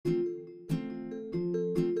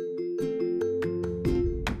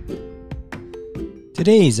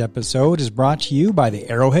Today's episode is brought to you by the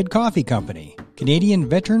Arrowhead Coffee Company, Canadian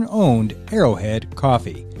veteran-owned Arrowhead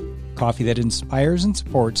Coffee. Coffee that inspires and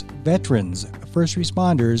supports veterans, first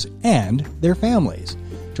responders, and their families.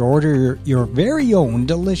 To order your very own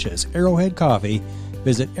delicious Arrowhead coffee,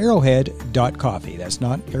 visit arrowhead.coffee. That's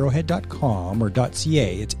not arrowhead.com or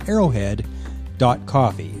 .ca. It's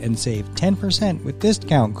arrowhead.coffee and save 10% with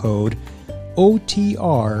discount code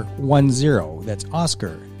OTR10. That's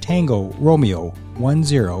Oscar Tango Romeo 10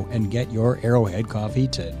 and get your Arrowhead coffee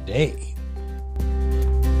today.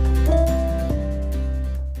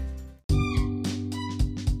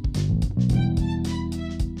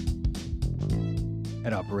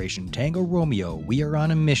 At Operation Tango Romeo, we are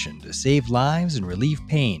on a mission to save lives and relieve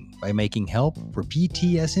pain by making help for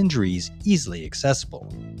PTS injuries easily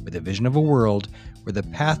accessible, with a vision of a world where the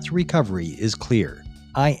path to recovery is clear.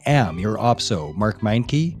 I am your OPSO, Mark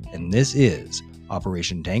Meinke, and this is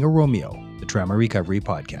Operation Tango Romeo, the Trauma Recovery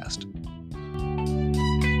Podcast.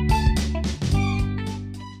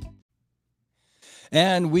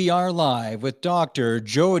 And we are live with Dr.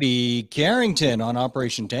 Jody Carrington on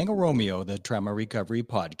Operation Tango Romeo, the Trauma Recovery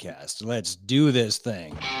Podcast. Let's do this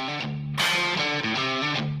thing.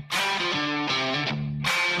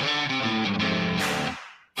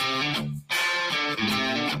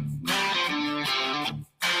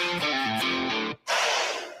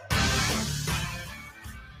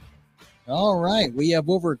 All right, we have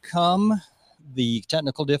overcome the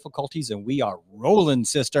technical difficulties and we are rolling,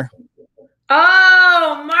 sister.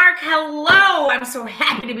 Oh, Mark, hello. I'm so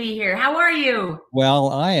happy to be here. How are you? Well,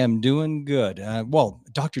 I am doing good.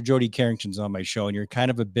 Dr. Jody Carrington's on my show and you're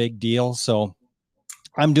kind of a big deal, so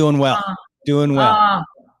I'm doing well.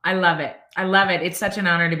 I love it. I love it. It's such an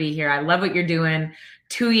honor to be here. I love what you're doing.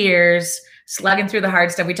 2 years, slugging through the hard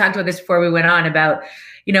stuff. We talked about this before we went on about,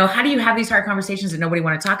 how do you have these hard conversations that nobody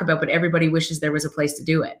want to talk about, but everybody wishes there was a place to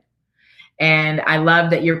do it. And I love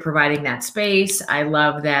that you're providing that space. I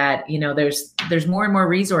love that, there's more and more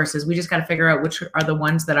resources. We just got to figure out which are the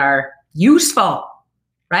ones that are useful,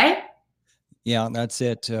 right? Yeah, that's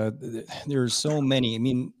it. There's so many. I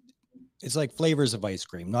mean, it's like flavors of ice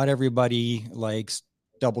cream. Not everybody likes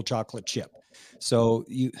double chocolate chip. So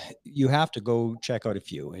you have to go check out a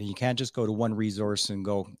few, and you can't just go to one resource and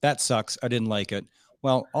go, that sucks, I didn't like it.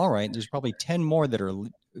 Well, all right, there's probably 10 more that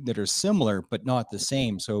are similar but not the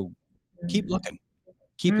same. So keep looking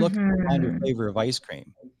to find your flavor of ice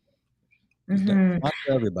cream. Not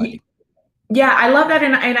for everybody. Yeah, I love that.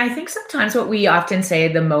 And I think sometimes what we often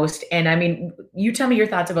say the most, and I mean, you tell me your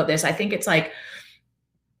thoughts about this. I think it's like,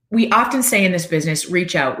 we often say in this business,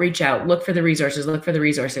 reach out, look for the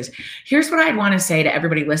resources. Here's what I'd want to say to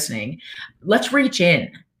everybody listening. Let's reach in.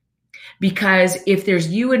 Because if there's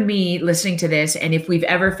you and me listening to this, and if we've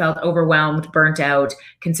ever felt overwhelmed, burnt out,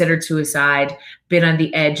 considered suicide, been on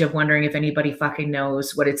the edge of wondering if anybody fucking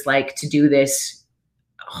knows what it's like to do this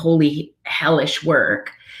holy hellish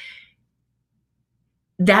work,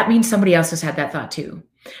 that means somebody else has had that thought too.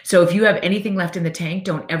 So if you have anything left in the tank,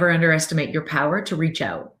 don't ever underestimate your power to reach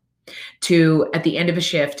out, to, at the end of a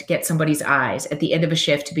shift, get somebody's eyes, at the end of a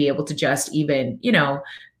shift, to be able to just even,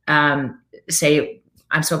 say,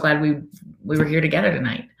 I'm so glad we were here together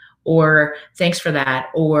tonight, or thanks for that,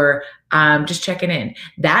 or just checking in.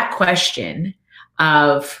 That question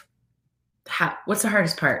of what's the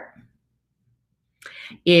hardest part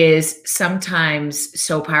is sometimes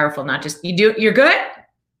so powerful. Not just you're good?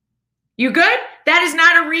 You good? That is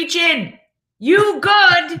not a reach in. You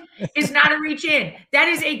good is not a reach in. That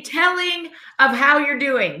is a telling of how you're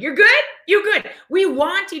doing. You're good? You good. We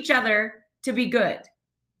want each other to be good.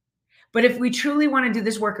 But if we truly want to do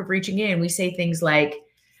this work of reaching in, we say things like,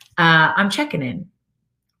 I'm checking in,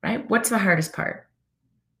 right? What's the hardest part?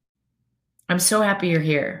 I'm so happy you're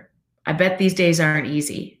here. I bet these days aren't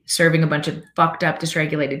easy, serving a bunch of fucked up,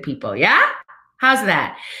 dysregulated people. Yeah? How's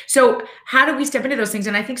that? So how do we step into those things?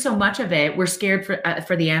 And I think so much of it, we're scared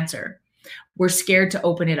for the answer. We're scared to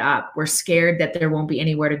open it up. We're scared that there won't be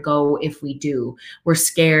anywhere to go if we do. We're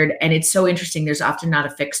scared. And it's so interesting. There's often not a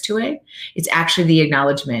fix to it. It's actually the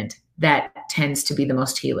acknowledgement that tends to be the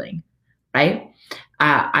most healing, right?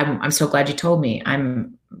 I'm so glad you told me.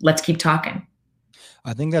 Let's keep talking.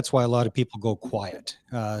 I think that's why a lot of people go quiet.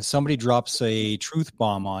 Somebody drops a truth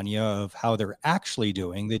bomb on you of how they're actually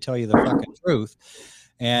doing. They tell you the fucking truth.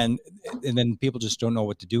 And then people just don't know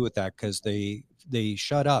what to do with that because they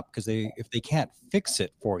shut up because if they can't fix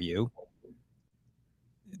it for you,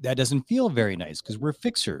 that doesn't feel very nice because we're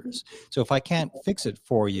fixers. So if I can't fix it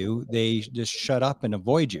for you, they just shut up and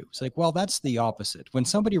avoid you. It's like, well, that's the opposite. When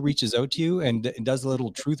somebody reaches out to you and does a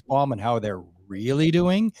little truth bomb on how they're really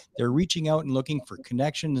doing, they're reaching out and looking for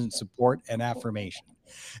connection and support and affirmation.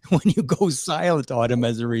 When you go silent on them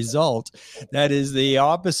as a result, that is the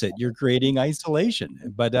opposite. You're creating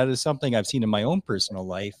isolation. But that is something I've seen in my own personal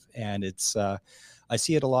life. And it's, I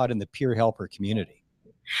see it a lot in the peer helper community.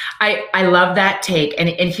 I love that take. And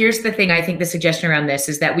here's the thing. I think the suggestion around this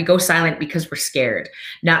is that we go silent because we're scared,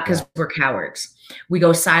 not because we're cowards. We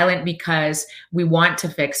go silent because we want to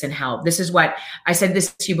fix and help. This is what I said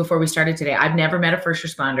this to you before we started today. I've never met a first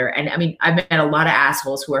responder. And I mean, I've met a lot of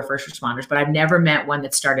assholes who are first responders, but I've never met one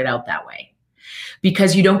that started out that way,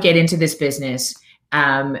 because you don't get into this business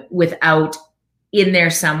without in there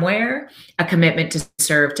somewhere a commitment to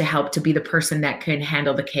serve, to help, to be the person that can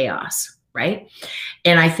handle the chaos. Right.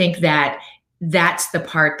 And I think that that's the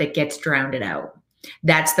part that gets drowned out.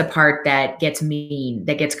 That's the part that gets mean,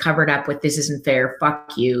 that gets covered up with this isn't fair,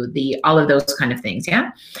 fuck you, all of those kind of things.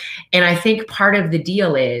 Yeah. And I think part of the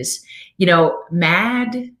deal is,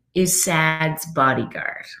 mad is sad's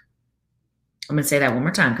bodyguard. I'm going to say that one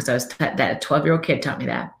more time because that 12-year-old kid taught me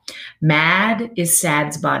that. Mad is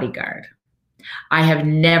sad's bodyguard. I have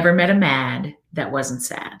never met a mad that wasn't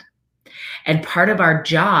sad. And part of our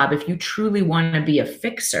job, if you truly want to be a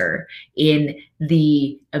fixer in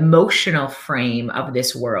the emotional frame of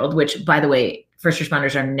this world, which, by the way, first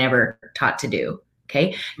responders are never taught to do.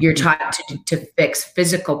 Okay. You're taught to fix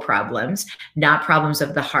physical problems, not problems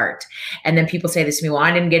of the heart. And then people say this to me, well,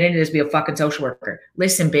 I didn't get into this to be a fucking social worker.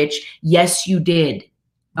 Listen, bitch. Yes, you did.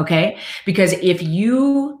 Okay. Because if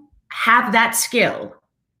you have that skill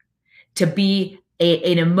to be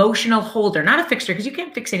an emotional holder, not a fixer, because you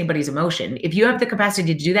can't fix anybody's emotion. If you have the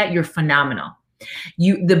capacity to do that, you're phenomenal.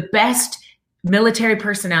 The best military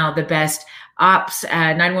personnel, the best ops,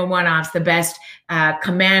 911 ops, the best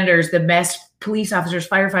commanders, the best police officers,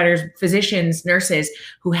 firefighters, physicians, nurses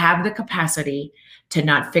who have the capacity to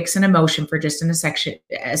not fix an emotion for just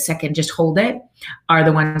a second, just hold it, are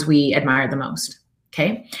the ones we admire the most.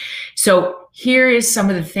 Okay. So here is some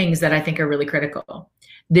of the things that I think are really critical.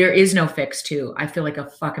 There is no fix to, I feel like a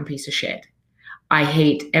fucking piece of shit. I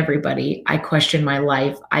hate everybody. I question my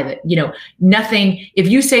life. Nothing. If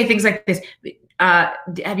you say things like this,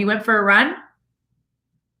 have you went for a run?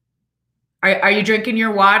 Are you drinking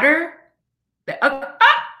your water?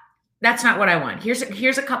 That's not what I want.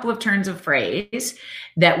 Here's a couple of turns of phrase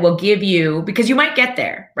that will give you, because you might get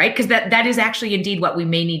there, right? Because that is actually indeed what we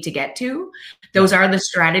may need to get to. Those are the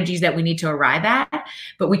strategies that we need to arrive at,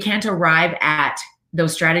 but we can't arrive at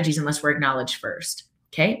those strategies unless we're acknowledged first.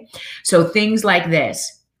 Okay. So things like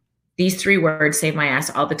this, these 3 words save my ass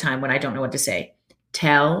all the time when I don't know what to say.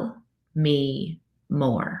 Tell me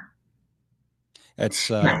more. That's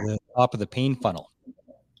the top of the pain funnel.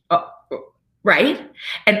 Oh, right.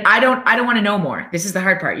 And I don't want to know more. This is the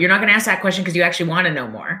hard part. You're not going to ask that question because you actually want to know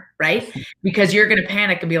more, right? Because you're going to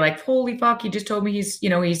panic and be like, holy fuck, he just told me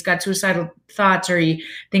he's got suicidal thoughts, or he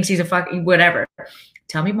thinks he's a fucking whatever.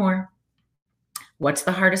 Tell me more. What's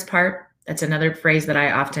the hardest part? That's another phrase that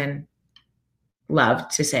I often love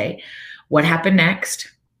to say. What happened next?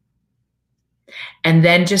 And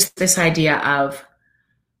then just this idea of,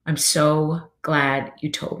 I'm so glad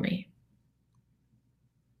you told me.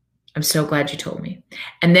 I'm so glad you told me.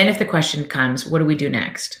 And then if the question comes, what do we do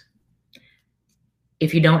next?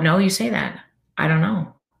 If you don't know, you say that. I don't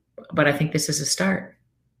know. But I think this is a start.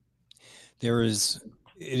 It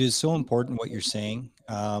is so important what you're saying.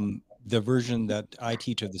 The version that I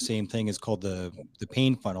teach of the same thing is called the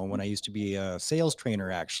pain funnel. When I used to be a sales trainer,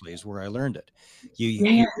 actually, is where I learned it.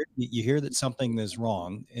 You hear that something is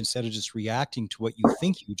wrong. Instead of just reacting to what you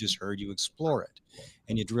think you just heard, you explore it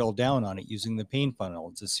and you drill down on it using the pain funnel.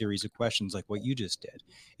 It's a series of questions like what you just did.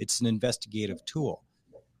 It's an investigative tool.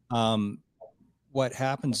 What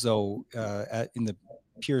happens though in the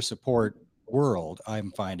peer support world, I'm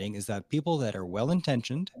finding, is that people that are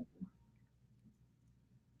well-intentioned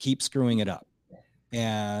keep screwing it up,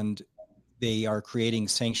 and they are creating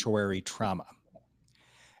sanctuary trauma.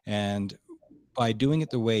 And by doing it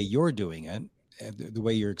the way you're doing it, the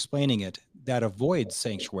way you're explaining it, that avoids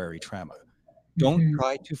sanctuary trauma. Don't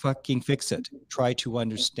try to fucking fix it. Try to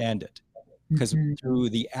understand it. Because through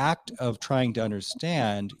the act of trying to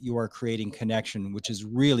understand, you are creating connection, which is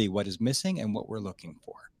really what is missing and what we're looking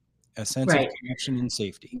for. A sense of connection and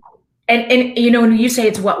safety. And when you say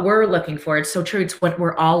it's what we're looking for, it's so true. It's what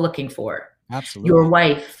we're all looking for. Absolutely. Your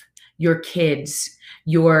wife, your kids,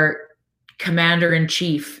 your commander in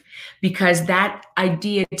chief, because that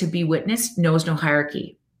idea to be witnessed knows no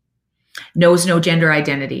hierarchy. knows no gender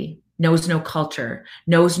identity, knows no culture,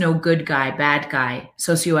 knows no good guy, bad guy,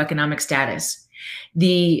 socioeconomic status.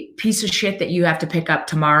 The piece of shit that you have to pick up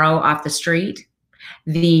tomorrow off the street,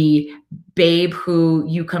 the babe who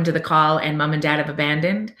you come to the call and mom and dad have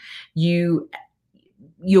abandoned, your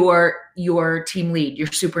team lead, your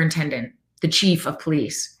superintendent, the chief of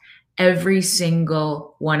police, every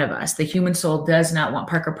single one of us, the human soul does not want,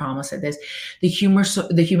 Parker Palmer said this, the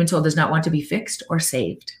human soul does not want to be fixed or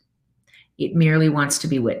saved. It merely wants to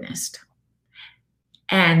be witnessed.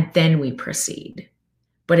 And then we proceed.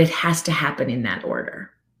 But it has to happen in that order.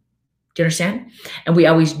 Do you understand? And we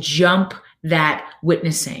always jump that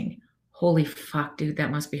witnessing. Holy fuck, dude,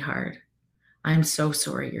 that must be hard. I'm so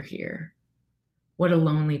sorry you're here. What a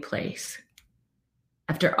lonely place.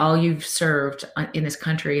 After all you've served in this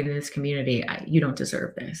country and in this community, you don't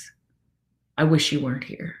deserve this. I wish you weren't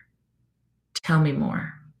here. Tell me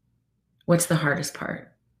more. What's the hardest part?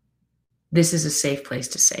 This is a safe place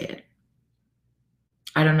to say it.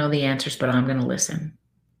 I don't know the answers, but I'm going to listen.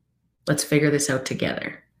 Let's figure this out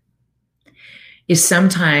together. Is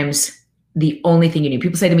sometimes the only thing you need.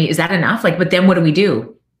 People say to me, is that enough? Like, but then what do we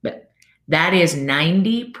do? But that is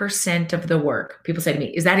 90% of the work. People say to me,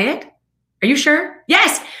 is that it? Are you sure?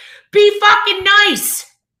 Yes. Be fucking nice.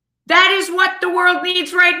 That is what the world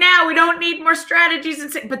needs right now. We don't need more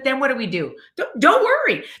strategies. But then what do we do? Don't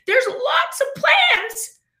worry. There's lots of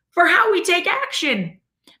plans for how we take action.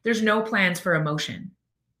 There's no plans for emotion.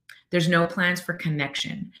 There's no plans for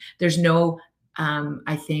connection. There's no,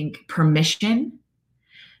 I think, permission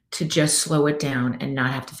to just slow it down and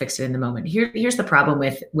not have to fix it in the moment. Here's the problem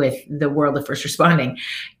with the world of first responding.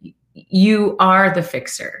 You are the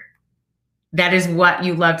fixer. That is what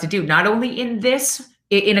you love to do. Not only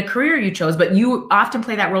in a career you chose, but you often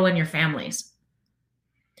play that role in your families.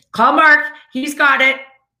 Call Mark. He's got it.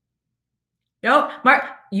 No,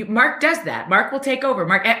 Mark does that. Mark will take over.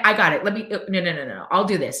 Mark, I got it. No. I'll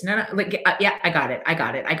do this. No. Yeah, I got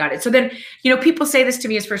it. So then, people say this to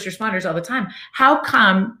me as first responders all the time. How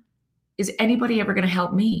come is anybody ever going to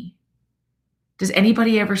help me? Does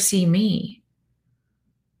anybody ever see me?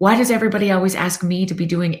 Why does everybody always ask me to be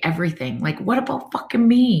doing everything? Like, what about fucking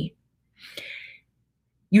me?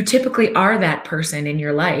 You typically are that person in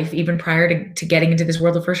your life, even prior to getting into this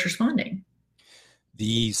world of first responding.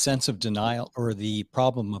 The sense of denial, or the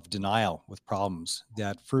problem of denial with problems,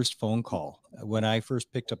 that first phone call, when I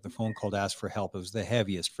first picked up the phone call to ask for help, it was the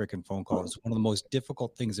heaviest freaking phone call. It was one of the most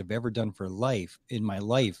difficult things I've ever done in my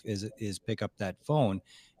life is pick up that phone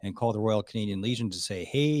and call the Royal Canadian Legion to say,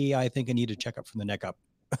 hey, I think I need a checkup from the neck up.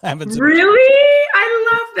 Really? I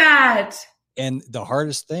love that. And the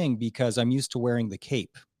hardest thing, because I'm used to wearing the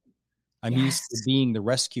cape. I'm used to being the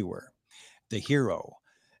rescuer, the hero.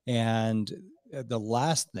 And the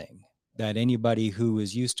last thing that anybody who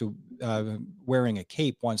is used to wearing a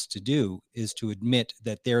cape wants to do is to admit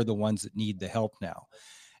that they're the ones that need the help now.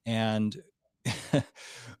 And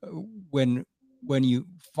when you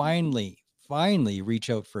finally reach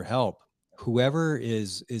out for help, whoever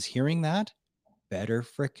is hearing that better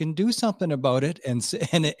frickin' do something about it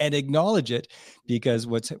and acknowledge it, because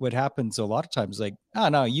what happens a lot of times, like, oh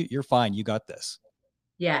no, you're fine, you got this.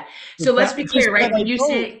 Yeah. So let's be clear, right?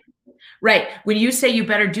 When you say you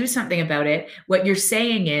better do something about it, what you're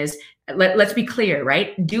saying is, let's be clear,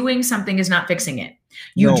 right? Doing something is not fixing it.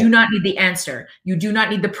 You do not need the answer. You do not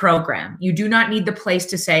need the program. You do not need the place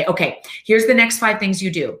to say, okay, here's the next 5 things you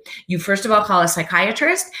do. You first of all call a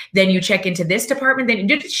psychiatrist, then you check into this department, then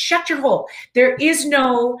you just shut your hole. There is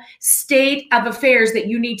no state of affairs that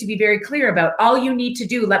you need to be very clear about. All you need to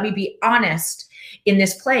do, let me be honest in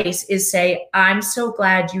this place, is say, I'm so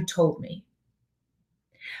glad you told me.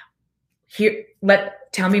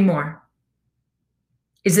 Tell me more.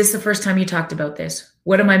 Is this the first time you talked about this?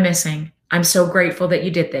 What am I missing? I'm so grateful that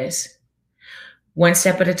you did this. One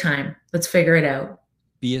step at a time. Let's figure it out.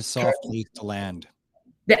 Be a soft place to land.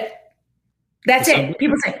 That's it.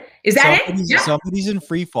 People say, is that it? Yeah. Somebody's in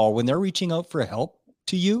free fall. When they're reaching out for help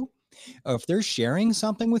to you, if they're sharing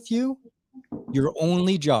something with you, your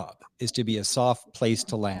only job is to be a soft place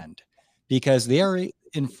to land, because they are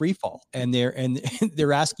in free fall and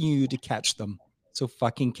they're asking you to catch them. So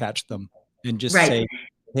fucking catch them and just say,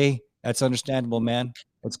 hey, that's understandable, man.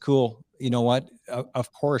 That's cool. You know what?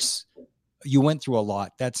 Of course, you went through a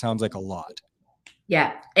lot. That sounds like a lot.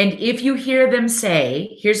 Yeah. And if you hear them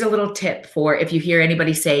say, here's a little tip for if you hear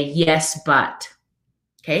anybody say, yes, but,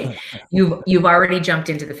 okay, you've already jumped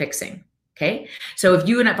into the fixing. Okay. So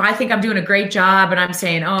if I think I'm doing a great job and I'm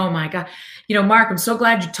saying, oh my God, Mark, I'm so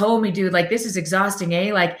glad you told me, dude, like, this is exhausting,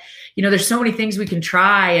 eh? Like, you know, there's so many things we can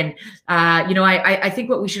try. And, you know, I think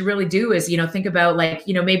what we should really do is, you know, think about like,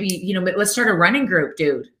 you know, maybe, you know, let's start a running group,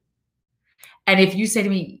 dude. And if you say to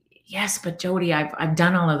me, yes, but Jody, I've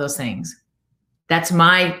done all of those things. That's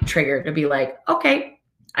my trigger to be like, okay,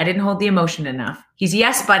 I didn't hold the emotion enough. He's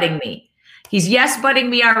yes butting me. He's yes butting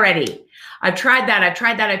me already. I've tried that. I've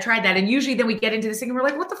tried that. I've tried that. And usually then we get into this thing and we're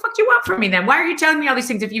like, what the fuck do you want from me then? Why are you telling me all these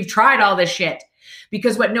things if you've tried all this shit?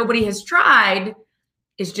 Because what nobody has tried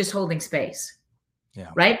is just holding space.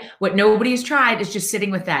 Yeah. Right? What nobody has tried is just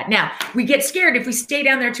sitting with that. Now, we get scared if we stay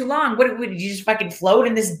down there too long. What would you just fucking float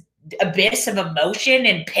in this abyss of emotion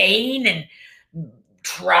and pain and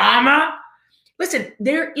trauma? Listen,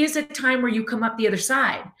 there is a time where you come up the other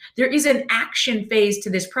side. There is an action phase to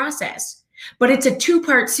this process, but it's a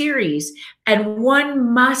two-part series and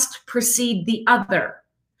one must precede the other,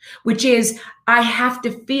 which is I have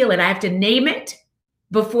to feel it. I have to name it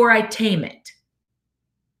before I tame it.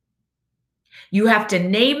 You have to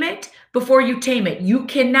name it before you tame it. You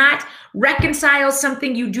cannot reconcile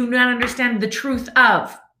something you do not understand the truth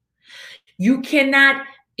of. You cannot,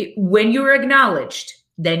 when you're acknowledged,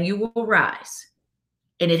 then you will rise.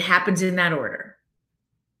 And it happens in that order.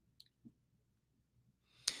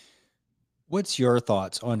 What's your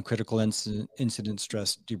thoughts on critical incident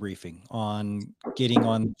stress debriefing, on getting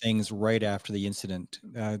on things right after the incident?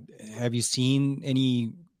 Have you seen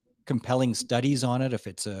any compelling studies on it?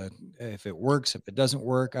 If it works, if it doesn't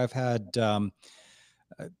work? I've had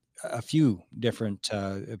a few different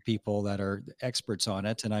people that are experts on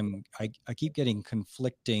it, and I keep getting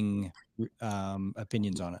conflicting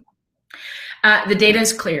opinions on it. The data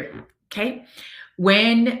is clear. Okay.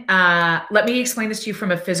 When, let me explain this to you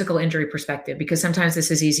from a physical injury perspective, because sometimes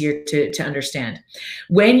this is easier to understand.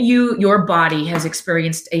 When your body has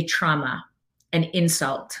experienced a trauma, an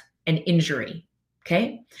insult, an injury,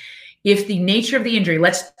 okay? If the nature of the injury,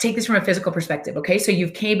 let's take this from a physical perspective, okay? So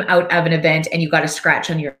you came out of an event and you got a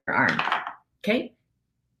scratch on your arm, okay?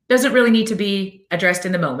 Doesn't really need to be addressed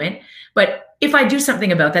in the moment, but if I do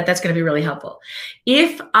something about that, that's going to be really helpful.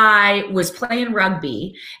 If I was playing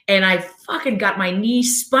rugby and I fucking got my knee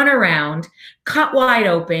spun around, cut wide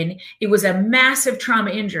open, it was a massive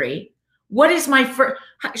trauma injury. What is my first?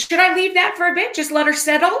 Should I leave that for a bit? Just let her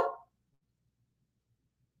settle?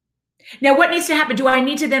 Now, what needs to happen? Do I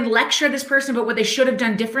need to then lecture this person about what they should have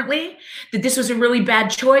done differently? That this was a really bad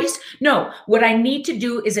choice? No, what I need to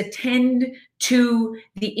do is attend to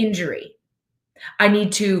the injury. I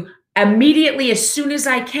need to immediately, as soon as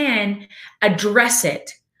I can, address it,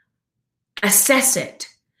 assess it,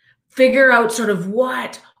 figure out sort of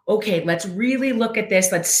what, okay, let's really look at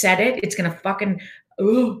this. Let's set it. It's going to fucking,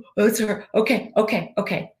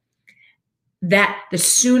 okay. That the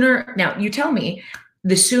sooner, now you tell me,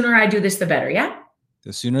 the sooner I do this, the better. Yeah.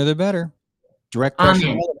 The sooner, the better. Direct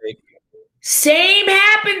pressure. Same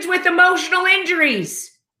happens with emotional injuries.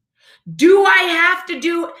 Do I have to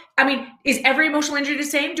do, I mean, is every emotional injury the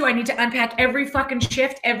same? Do I need to unpack every fucking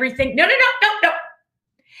shift, everything? No.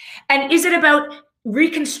 And is it about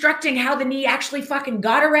reconstructing how the knee actually fucking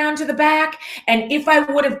got around to the back? And if I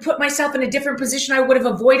would have put myself in a different position, I would have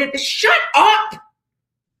avoided this. Shut up.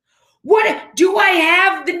 What, do I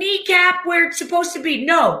have the kneecap where it's supposed to be?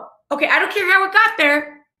 No. Okay, I don't care how it got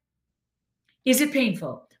there. Is it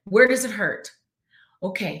painful? Where does it hurt?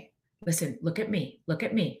 Okay. Listen, look at me. Look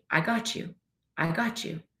at me. I got you.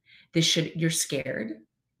 You're scared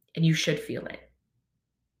and you should feel it.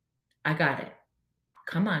 I got it.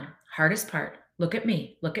 Come on. Hardest part. Look at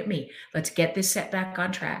me. Let's get this set back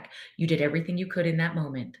on track. You did everything you could in that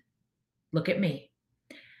moment. Look at me.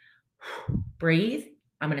 Breathe.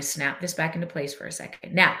 I'm going to snap this back into place for a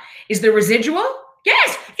second. Now, is there residual?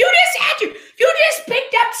 Yes. You just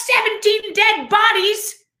picked up 17 dead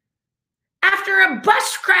bodies after a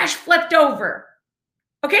bus crash flipped over.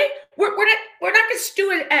 Okay? We're not going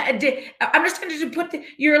to do I'm just going to put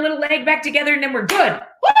your little leg back together and then we're good.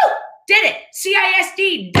 Woo! Did it.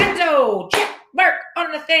 CISD, Denzo, check mark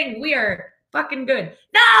on the thing. We are fucking good.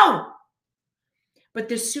 No! But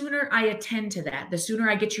the sooner I attend to that, the sooner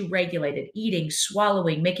I get you regulated, eating,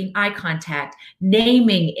 swallowing, making eye contact,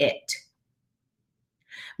 naming it,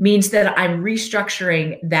 means that I'm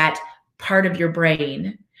restructuring that part of your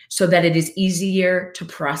brain so that it is easier to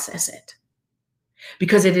process it.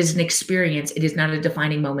 Because it is an experience, it is not a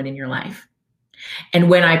defining moment in your life. And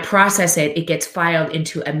when I process it, it gets filed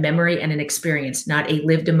into a memory and an experience, not a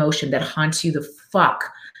lived emotion that haunts you the fuck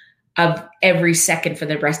of every second for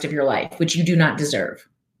the rest of your life, which you do not deserve.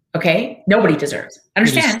 Okay? Nobody deserves.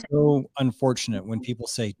 Understand? It is so unfortunate when people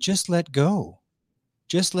say, just let go.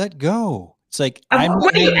 Just let go. It's like,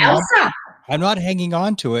 what are you, Elsa? I'm not hanging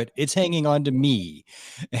on to it. It's hanging on to me.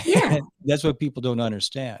 Yeah. That's what people don't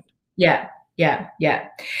understand. Yeah. Yeah. Yeah.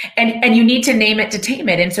 And you need to name it to tame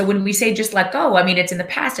it. And so when we say just let go, I mean, it's in the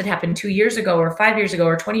past. It happened 2 years ago or 5 years ago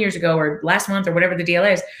or 20 years ago or last month or whatever the deal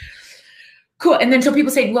is. Cool. And then so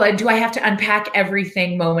people say, well, do I have to unpack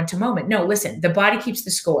everything moment to moment? No, listen, the body keeps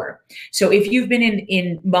the score. So if you've been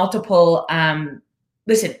in multiple,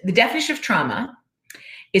 listen, the definition of trauma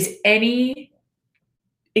is any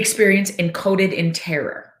experience encoded in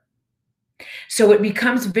terror. So it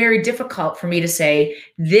becomes very difficult for me to say,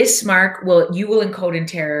 this Mark, you will encode in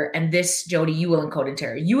terror, and this Jody, you will encode in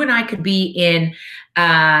terror. You and I could be in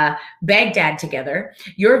Baghdad together.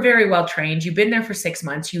 You're very well trained. You've been there for 6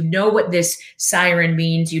 months. You know what this siren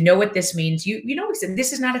means. You know what this means. You know,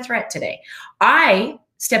 this is not a threat today. I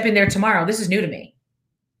step in there tomorrow. This is new to me,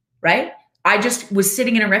 right? I just was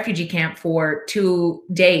sitting in a refugee camp for 2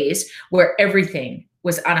 days where everything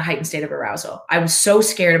was on a heightened state of arousal. I was so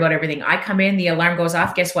scared about everything. I come in, the alarm goes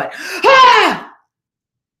off. Guess what? Ah!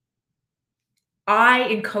 I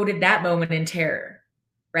encoded that moment in terror,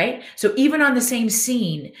 right? So even on the same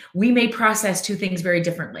scene, we may process two things very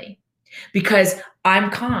differently because I'm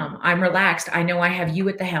calm, I'm relaxed. I know I have you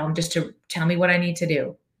at the helm just to tell me what I need to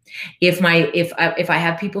do. If I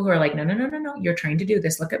have people who are like, no, you're trained to do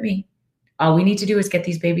this. Look at me. All we need to do is get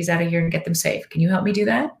these babies out of here and get them safe. Can you help me do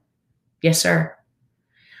that? Yes, sir.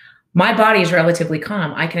 My body is relatively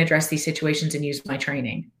calm. I can address these situations and use my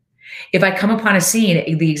training. If I come upon a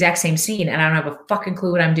scene, the exact same scene, and I don't have a fucking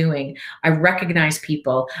clue what I'm doing, I recognize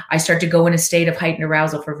people, I start to go in a state of heightened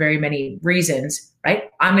arousal for very many reasons, right?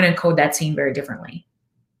 I'm going to encode that scene very differently.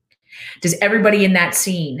 Does everybody in that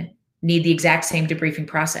scene need the exact same debriefing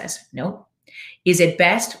process? No. Is it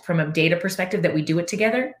best from a data perspective that we do it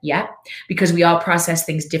together? Yeah, because we all process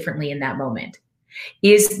things differently in that moment.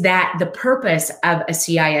 Is that the purpose of a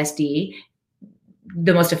CISD,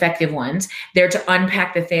 the most effective ones, there to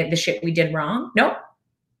unpack the shit we did wrong? No.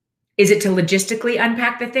 Is it to logistically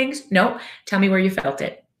unpack the things? No. Tell me where you felt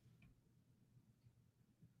it.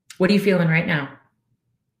 What are you feeling right now?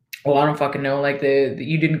 Oh, I don't fucking know. Like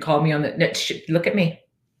you didn't call me on the, no, look at me.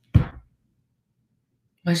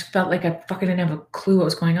 I just felt like I fucking didn't have a clue what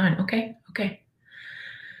was going on. Okay.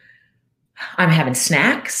 I'm having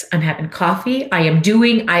snacks. I'm having coffee. I am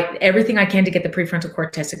doing everything I can to get the prefrontal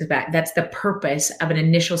cortex back. That's the purpose of an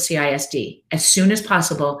initial CISD, as soon as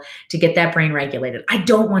possible to get that brain regulated. I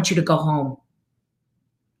don't want you to go home,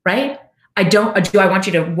 right? Do I want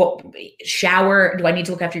you to shower? Do I need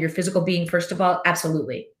to look after your physical being first of all?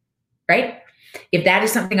 Absolutely, right? If that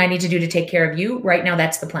is something I need to do to take care of you right now,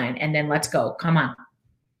 that's the plan. And then let's go. Come on.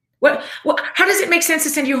 How does it make sense to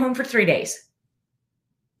send you home for 3 days?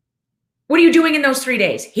 What are you doing in those 3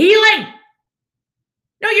 days? Healing.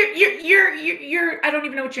 No, you're, I don't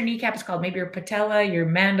even know what your kneecap is called. Maybe your patella, your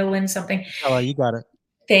mandolin, something. Oh, you got it.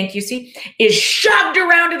 Thank you. See, is shoved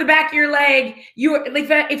around to the back of your leg. You like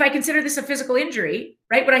if I consider this a physical injury,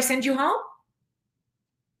 right? Would I send you home?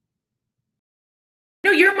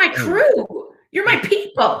 No, you're my crew. You're my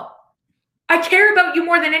people. I care about you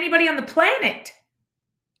more than anybody on the planet.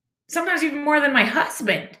 Sometimes even more than my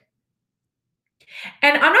husband.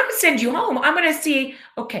 And I'm not going to send you home. I'm going to see,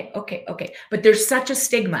 okay. But there's such a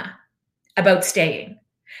stigma about staying.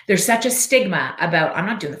 There's such a stigma about, I'm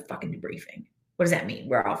not doing the fucking debriefing. What does that mean?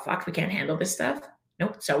 We're all fucked. We can't handle this stuff.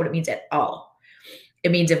 Nope. That's not what it means at all.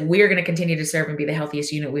 It means if we're going to continue to serve and be the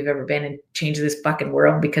healthiest unit we've ever been and change this fucking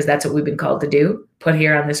world, because that's what we've been called to do, put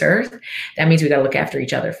here on this earth, that means we got to look after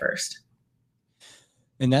each other first.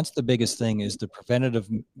 And that's the biggest thing is the preventative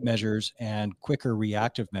measures and quicker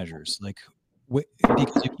reactive measures. Like,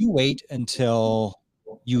 because if you wait until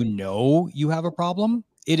you know you have a problem,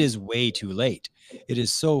 it is way too late. It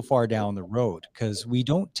is so far down the road because we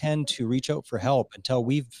don't tend to reach out for help until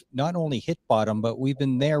we've not only hit bottom, but we've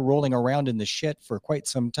been there rolling around in the shit for quite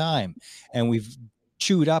some time. And we've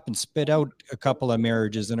chewed up and spit out a couple of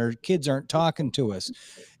marriages and our kids aren't talking to us.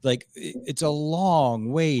 Like, it's a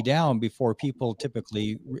long way down before people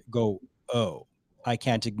typically go, oh, I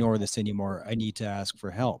can't ignore this anymore. I need to ask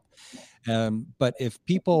for help. But if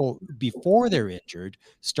people, before they're injured,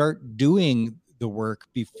 start doing the work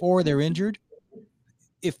before they're injured,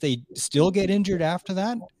 if they still get injured after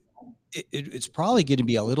that, it's probably going to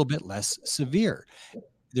be a little bit less severe.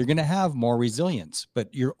 They're going to have more resilience, but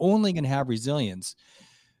you're only going to have resilience.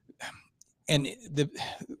 And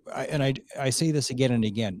I say this again and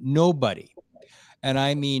again, nobody, and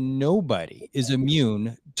I mean nobody, is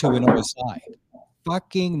immune to an OSI.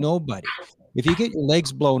 Fucking nobody. If you get your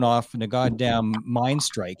legs blown off in a goddamn mine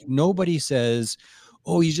strike, nobody says,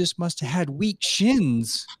 oh, you just must have had weak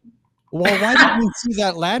shins. Well, why didn't you see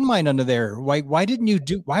that landmine under there? Why didn't you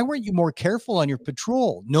why weren't you more careful on your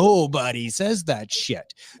patrol? Nobody says that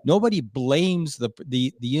shit. Nobody blames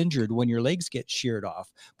the injured when your legs get sheared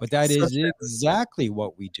off. But that So is exactly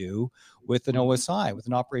what we do with an OSI, with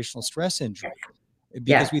an operational stress injury.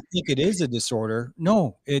 Because we think it is a disorder.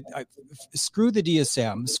 No, screw the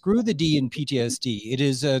DSM, screw the D in PTSD. It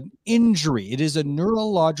is an injury. It is a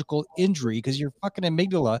neurological injury because your fucking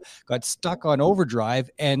amygdala got stuck on overdrive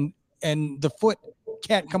and the foot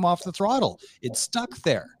can't come off the throttle. It's stuck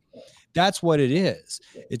there. That's what it is.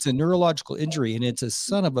 It's a neurological injury, and it's a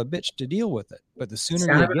son of a bitch to deal with it. But the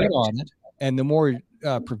sooner you get on it, and the more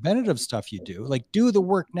preventative stuff you do, like do the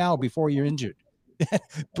work now before you're injured.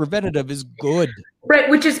 Preventative is good, right?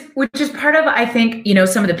 Which is part of, I think,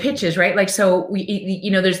 some of the pitches, right? Like, so we,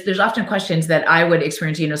 there's often questions that I would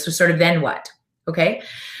experience, so sort of then what? Okay.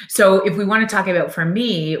 So if we want to talk about, for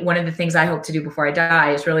me, one of the things I hope to do before I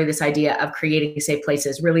die is really this idea of creating safe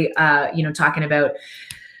places, really, talking about,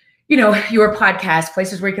 your podcast,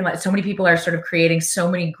 places where you can let, so many people are sort of creating so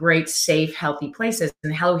many great, safe, healthy places.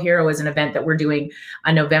 And Hello Hero is an event that we're doing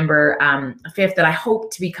on November 5th that I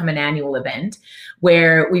hope to become an annual event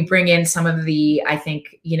where we bring in some of the, I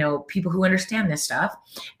think, people who understand this stuff,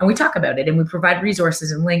 and we talk about it, and we provide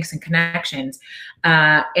resources and links and connections.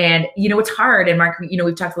 And, it's hard. And Mark,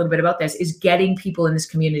 we've talked a little bit about this, is getting people in this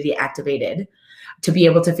community activated to be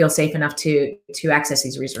able to feel safe enough to access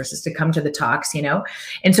these resources, to come to the talks,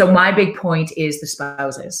 And so my big point is the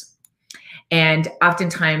spouses. And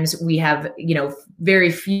oftentimes we have,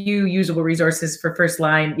 very few usable resources for first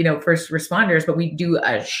line, first responders, but we do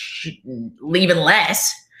even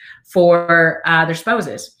less for their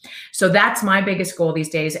spouses. So that's my biggest goal these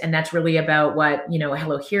days. And that's really about what,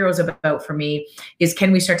 Hello Hero is about for me, is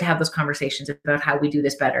can we start to have those conversations about how we do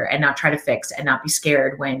this better and not try to fix and not be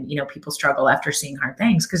scared when, people struggle after seeing hard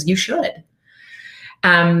things, because you should.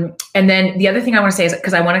 And then the other thing I want to say is,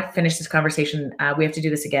 because I want to finish this conversation, we have to do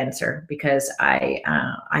this again, sir, because I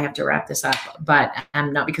have to wrap this up, but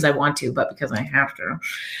not because I want to, but because I have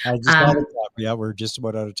to. Yeah, we're just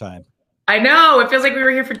about out of time. I know, it feels like we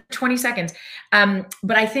were here for 20 seconds.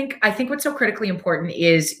 But I think what's so critically important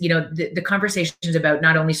is, the conversations about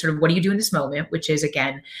not only sort of what do you do in this moment, which is,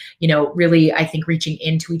 again, really, I think reaching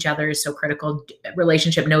into each other is so critical.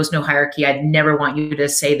 Relationship knows no hierarchy. I'd never want you to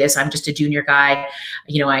say this, I'm just a junior guy.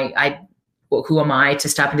 Who am I to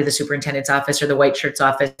stop into the superintendent's office or the white shirt's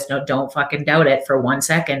office? No, don't fucking doubt it for 1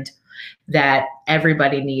 second that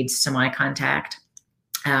everybody needs some eye contact.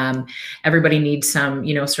 Everybody needs some,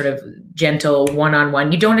 sort of gentle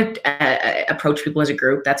one-on-one. You don't approach people as a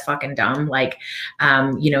group. That's fucking dumb. Like,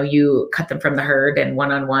 you cut them from the herd and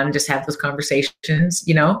one-on-one, just have those conversations,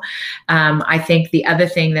 I think the other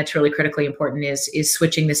thing that's really critically important is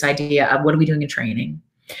switching this idea of what are we doing in training?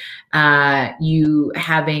 You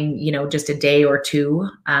having, just a day or two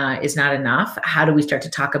is not enough. How do we start to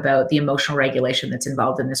talk about the emotional regulation that's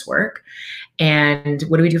involved in this work? And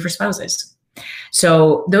what do we do for spouses?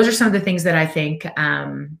 So those are some of the things that I think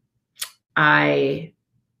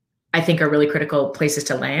I think are really critical places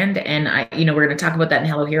to land. And we're going to talk about that in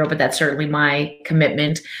Hello Hero, but that's certainly my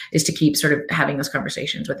commitment, is to keep sort of having those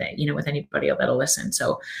conversations with it, with anybody that'll listen.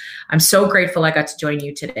 So I'm so grateful I got to join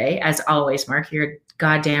you today. As always, Mark, you're a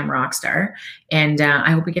goddamn rock star. And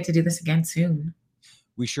I hope we get to do this again soon.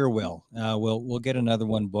 We sure will. We'll get another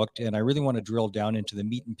one booked, and I really want to drill down into the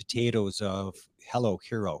meat and potatoes of Hello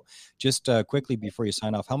Hero. Just quickly before you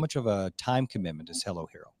sign off, how much of a time commitment is Hello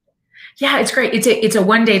Hero? Yeah, it's great. It's a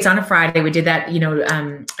one day. It's on a Friday. We did that,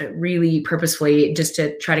 really purposefully, just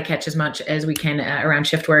to try to catch as much as we can around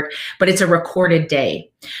shift work. But it's a recorded day,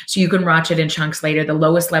 so you can watch it in chunks later. The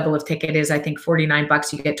lowest level of ticket is, I think,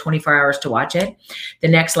 $49. You get 24 hours to watch it. The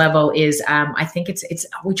next level is, I think it's.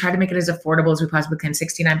 We try to make it as affordable as we possibly can.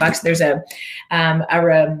 $69. There's a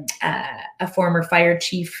former fire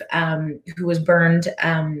chief who was burned.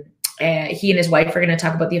 He and his wife are going to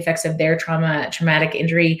talk about the effects of their traumatic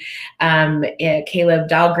injury. Caleb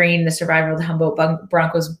Dahlgreen, the survivor of the Humboldt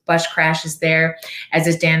Broncos bus crash, is there, as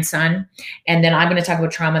is Dan's son. And then I'm going to talk about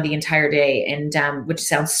trauma the entire day, and which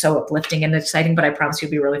sounds so uplifting and exciting, but I promise you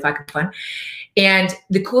it'll be really fucking fun. And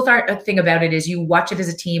the cool thing about it is you watch it as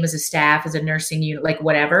a team, as a staff, as a nursing unit, like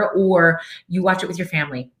whatever, or you watch it with your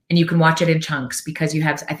family. And you can watch it in chunks because you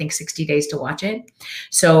have, I think, 60 days to watch it.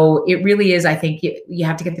 So it really is, I think, you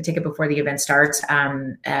have to get the ticket before the event starts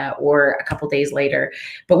or a couple days later.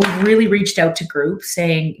 But we've really reached out to groups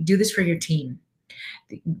saying, do this for your team.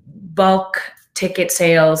 Bulk ticket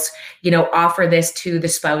sales, offer this to the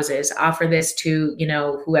spouses, offer this to,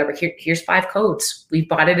 whoever. Here's 5 codes. We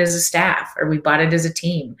bought it as a staff, or we bought it as a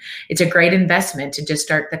team. It's a great investment to just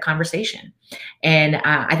start the conversation. And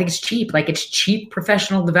I think it's cheap. Like, it's cheap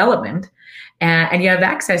professional development. And you have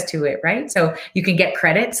access to it, right? So you can get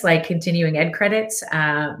credits, like continuing ed credits,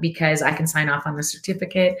 because I can sign off on the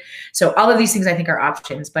certificate. So all of these things I think are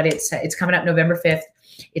options, but it's coming up November 5th.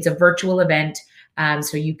 It's a virtual event.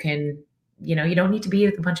 So you can, you don't need to be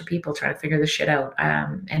with a bunch of people trying to figure this shit out.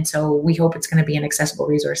 And so we hope it's going to be an accessible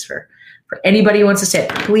resource for anybody who wants to sit.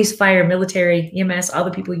 Police, fire, military, EMS, all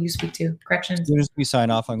the people you speak to, corrections. As soon as we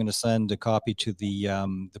sign off, I'm going to send a copy to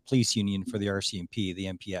the police union for the RCMP, the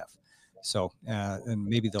MPF. So, and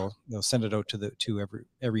maybe they'll send it out to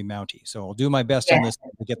every Mountie. So I'll do my best on this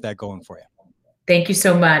to get that going for you. Thank you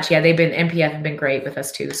so much. Yeah, MPF have been great with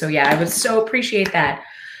us too. So yeah, I would so appreciate that.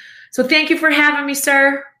 So thank you for having me,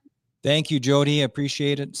 sir. Thank you, Jody. I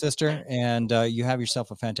appreciate it, sister. And you have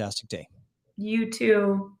yourself a fantastic day. You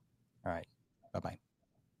too. All right. Bye-bye.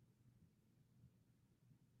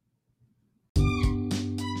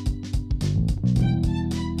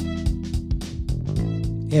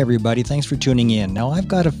 Hey everybody, thanks for tuning in. Now I've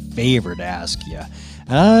got a favor to ask you.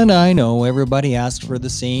 And I know everybody asks for the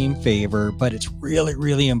same favor, but it's really,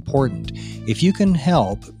 really important. If you can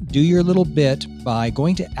help, do your little bit by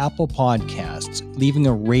going to Apple Podcasts, leaving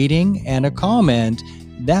a rating and a comment.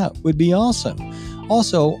 That would be awesome.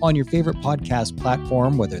 Also, on your favorite podcast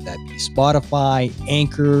platform, whether that be Spotify,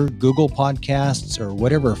 Anchor, Google Podcasts, or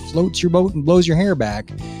whatever floats your boat and blows your hair back,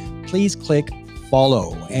 please click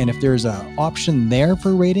follow. And if there's an option there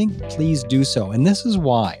for rating, please do so. And this is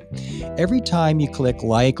why. Every time you click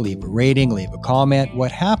like, leave a rating, leave a comment,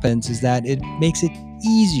 what happens is that it makes it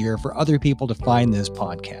easier for other people to find this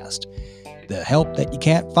podcast. The help that you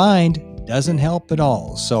can't find doesn't help at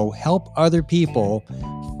all. So help other people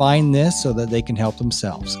find this so that they can help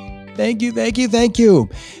themselves. Thank you, thank you, thank you.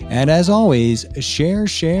 And as always, share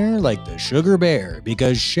like the sugar bear,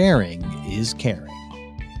 because sharing is caring.